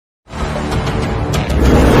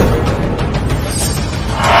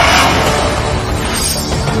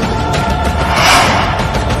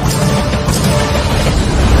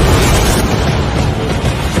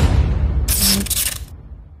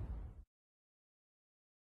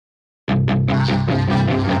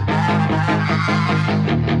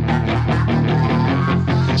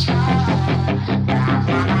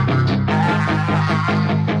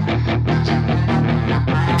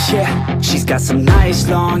got some nice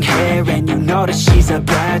long hair, and you know that she's a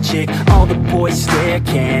bad chick. All the boys stare,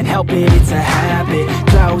 can't help it, it's a habit.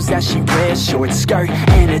 Clothes that she wears, short skirt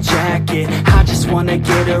and a jacket. I just wanna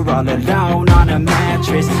get her all alone on a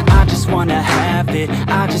mattress. I just wanna have it,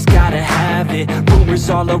 I just gotta have it. Rumors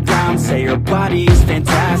all around say her body is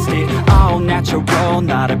fantastic. All natural,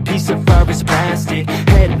 not a piece of fur is plastic.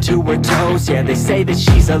 Head to her toes, yeah, they say that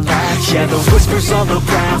she's a latch. Yeah, the whispers all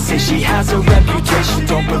around say she has a reputation.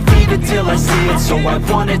 Don't believe it till I see it, so I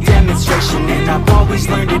want a demonstration. And I've always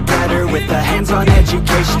learned it better with a hands-on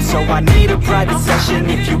education. So I need a private session,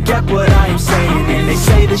 if you get what I am saying. And they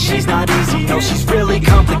say that she's not easy, no, she's really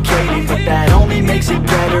complicated. But that only makes it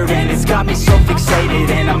better, and it's got me so fixated.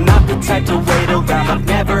 And I'm not the type to wait around, I've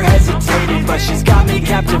never hesitated. But she's got me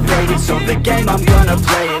captivated, so the game, I'm gonna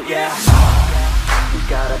play it, yeah. You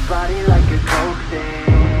got a body like a coke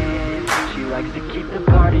thing. She likes to keep the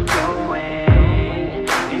party going.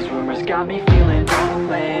 These rumors got me feeling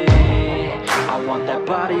lonely. I want that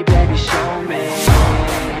body, baby, show me.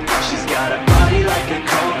 She's got a body like a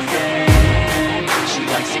coke thing. She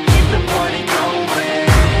likes to keep the party going.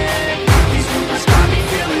 These rumors got me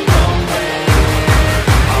feeling lonely.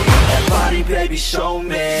 I want that body, baby, show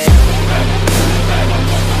me.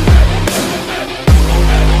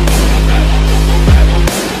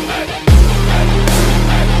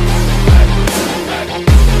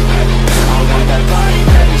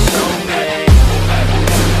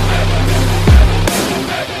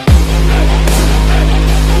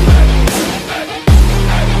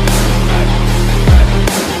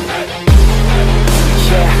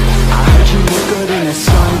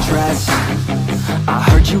 I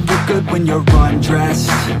heard you look good when you're undressed.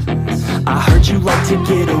 I heard you like to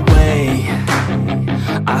get away.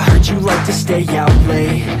 I heard you like to stay out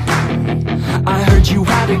late. I heard you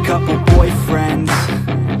had a couple boyfriends.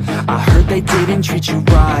 I heard they didn't treat you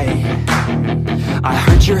right. I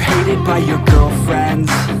heard you're hated by your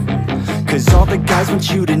girlfriends, 'cause all the guys want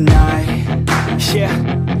you tonight. Yeah.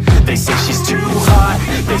 They say she's too hot,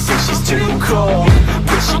 they say she's too cold.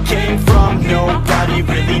 Where she came from, nobody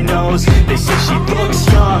really knows. They say she looks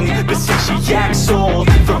young, but say she acts old.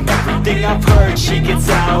 From everything I've heard, she gets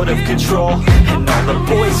out of control. And all the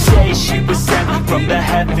boys say she was sent from the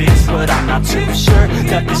heavens, but I'm not too sure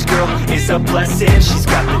that this girl is a blessing. She's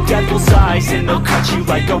got the devil's eyes and they'll cut you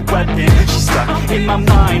like a weapon. She's stuck in my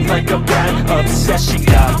mind like a bad obsession.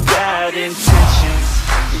 Got bad intentions.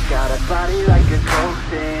 She got a body like a coke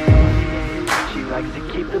thing. She likes to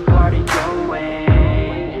keep the party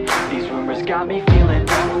going. These rumors got me feeling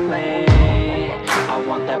lonely. I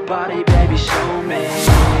want that body, baby, show me.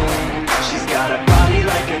 She's got a body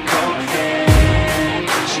like a coke thing.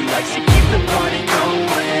 She likes to keep the party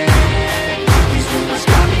going. These rumors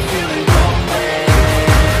got me feeling lonely.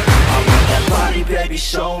 I want that body, baby,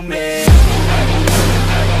 show me.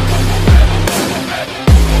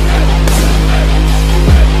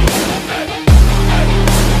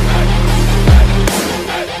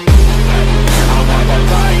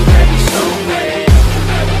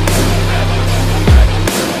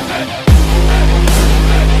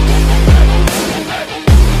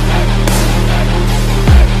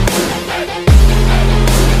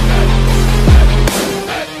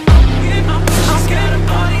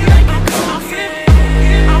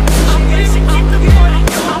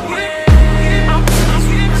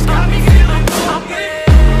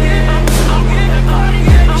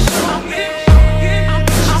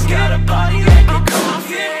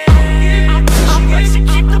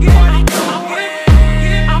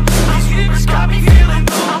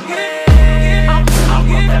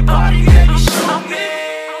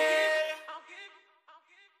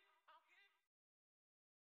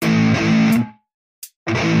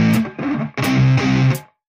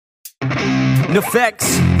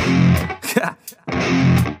 Effects.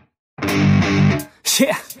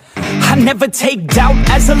 Yeah. I never take doubt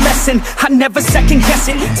as a lesson. I never second guess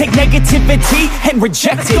it. Take negativity and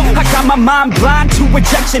reject it. I got my mind blind to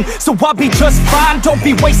rejection, so I'll be just fine. Don't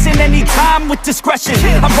be wasting any time with discretion.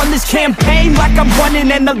 I run this campaign like I'm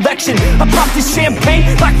running an election. I pop this champagne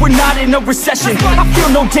like we're not in a recession. I feel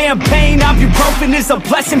no damn pain. Ibuprofen is a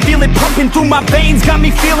blessing. Feel it pumping through my veins. Got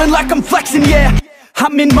me feeling like I'm flexing, yeah.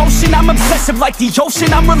 I'm in motion, I'm obsessive like the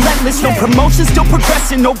ocean, I'm relentless. No promotion, still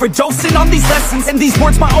progressing, overdosing on these lessons. And these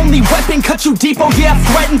words my only weapon, cut you deep, oh yeah, I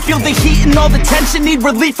threaten. Feel the heat and all the tension, need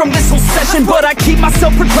relief from this whole session. But I keep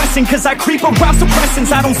myself progressing, cause I creep around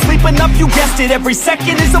suppressants. I don't sleep enough, you guessed it, every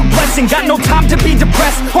second is a blessing. Got no time to be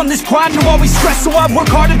depressed, on this grind you always stress. So I work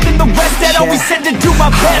harder than the rest, that always said to do my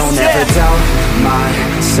best. I don't ever doubt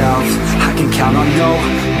myself, I can count on no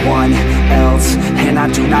one else, and I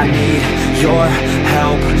do not need your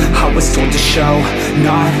help. I was told to show,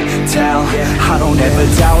 not tell. I don't ever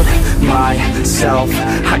doubt myself.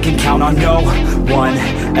 I can count on no one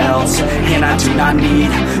else, and I do not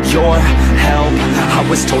need your help. I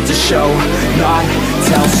was told to show, not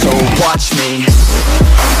tell. So watch me.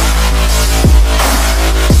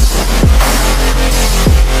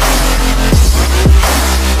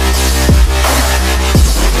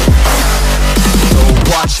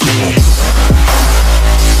 Watch me.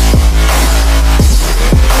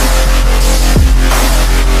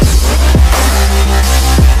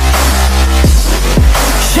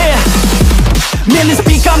 Man, this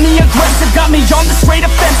beat got me aggressive, got me on the straight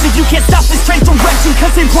offensive. You can't stop this straight direction,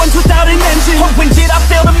 cause it runs without an engine. Oh, when did I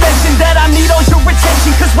fail to mention that I need all your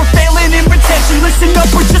attention? Cause we're failing in retention, listen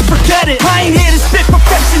up or just forget it. I ain't here to spit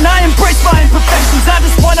perfection, I embrace my imperfections. I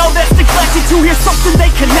just want all that's neglected to hear something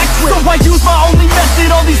they connect with. So I use my only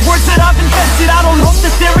method, all these words that I've invested. I don't hope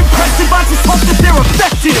that they're impressive, I just hope that they're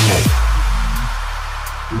effective.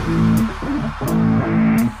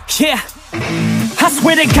 Yeah, I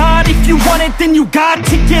swear to God, if you want it, then you got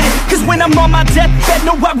to get it. Cause when I'm on my deathbed,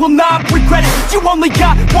 no, I will not regret it. You only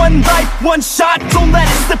got one life, one shot, don't let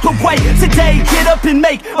it slip away. Today, get up and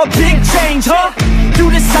make a big change, huh? You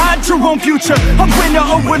decide your own future, a winner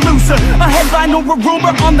or a loser, a headline or a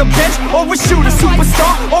rumor, on the bench or a shooter,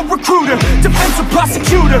 superstar or recruiter, defensive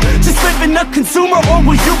prosecutor, just living a consumer, or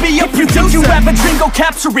will you be a producer? If you have a dream, go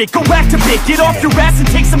capture it, go activate, get off your ass and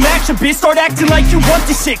take some action, bitch. Start acting like you want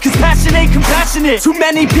this shit, cause passion ain't compassionate. Too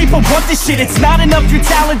many people want this shit, it's not enough you're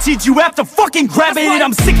talented, you have to fucking grab it.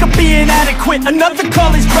 I'm sick of being adequate, another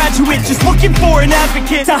college graduate, just looking for an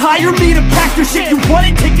advocate to hire me to pack your shit. You want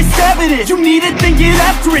it, take a stab at it, you need it, then get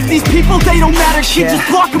after it. These people, they don't matter, shit, just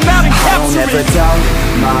block them out and capture it. I don't ever doubt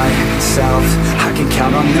myself, I can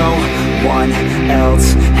count on no one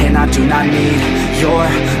else, and I do not need your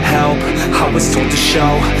help. I was told to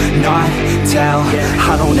show, not tell.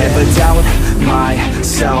 I don't ever doubt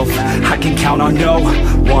myself, I can count on no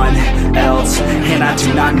one else, and I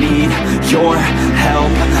do not need your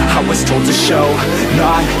help. I was told to show,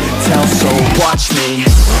 not tell. So watch me.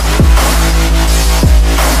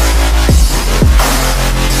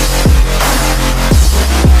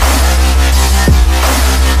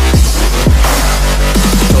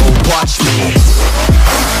 Watch me.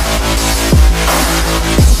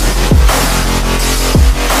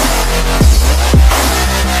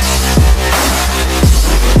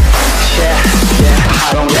 Yeah, I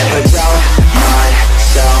don't ever doubt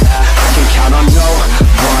myself, I can count on no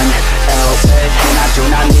one else, and I do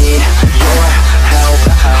not need your help.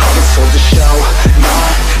 I was told to show, not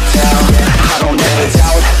tell. I don't ever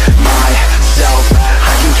doubt myself,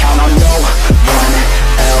 I can count on no one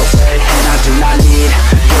else, and I do not need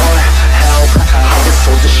your help. I was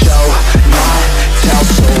told to show, not tell.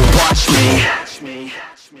 So watch me.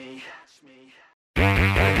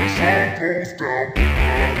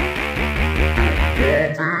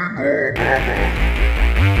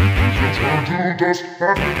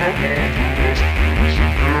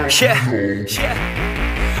 Yeah.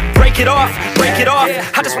 Break it off, break it off.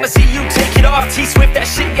 I just wanna see you take it off. T-Swift, that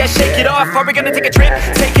shit, yeah, shake it off. Are we gonna take a trip?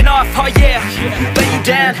 Taking off, oh yeah. Lay you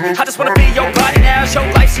down, I just wanna be your body now. Show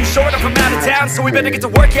life's too short, I'm from out of town, so we better get to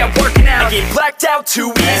work, yeah, working out. I get blacked out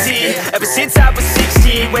too easy, ever since I was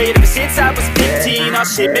 16. Wait, ever since I was 15. Oh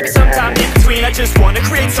shit, maybe sometime in between. I just wanna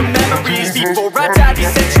create some memories before I die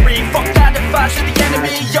this century. Fuck 9 to 5 to the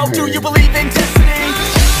enemy. Yo, do you believe in destiny?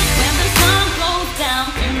 When the sun goes down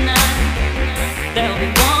tonight, there'll be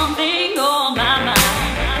one thing on my mind.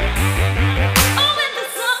 Oh, when the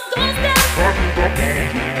sun goes down,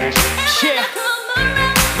 yeah,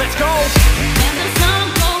 let's go. when the sun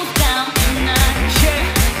goes down tonight, Yeah,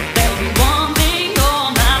 there'll be one thing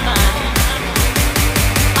on my mind.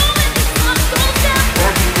 Oh, when the sun goes down,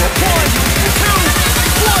 1, 2,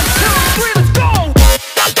 1, 2, 3, let's go.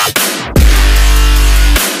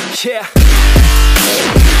 Yeah.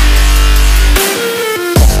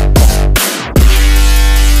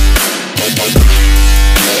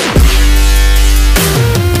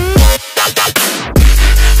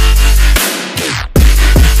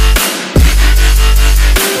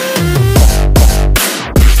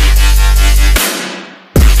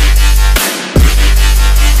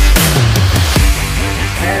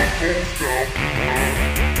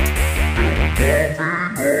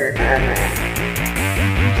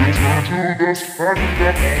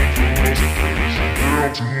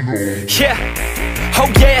 Yeah,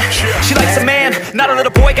 oh yeah, she likes a man, not a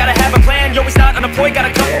little boy, gotta have a plan. Yo, he's not unemployed, got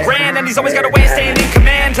a couple grand, and he's always got a way of staying in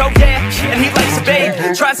command. Oh yeah, and he likes a babe,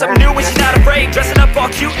 trying something new when she's not afraid. Dressing up all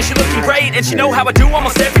cute and she looking great, and she know how I do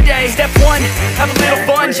almost every day. Step 1, have a little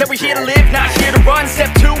fun, yeah, we're here to live, not here to run. Step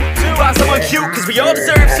 2, find someone cute, cause we all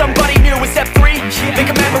deserve somebody new. And step 3, make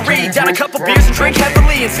a memory, down a couple beers and drink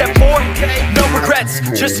heavily. And step 4, no regrets,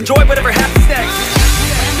 just enjoy whatever happens next.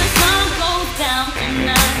 When the sun goes down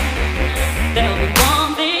tonight, there'll be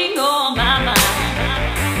one thing on my mind.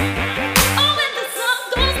 Oh, when the sun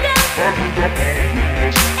goes down,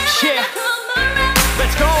 Yeah,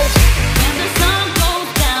 let's go. when the sun goes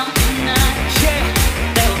down tonight, Yeah,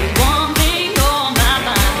 there'll be one thing on my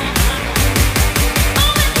mind.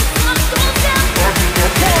 Oh, when the sun goes down, 1,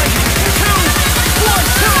 2, 1,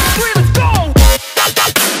 2, 3, let's go.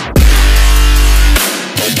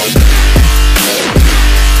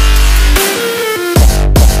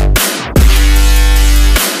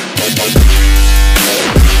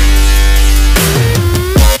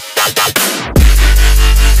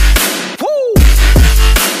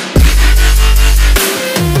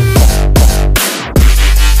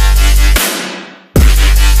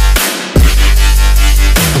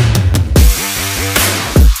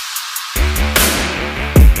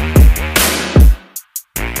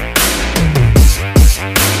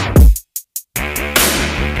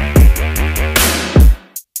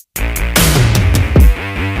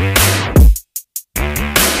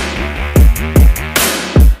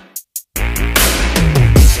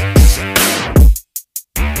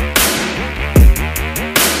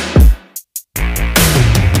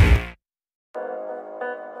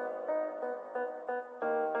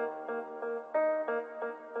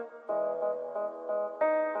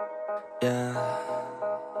 Yeah.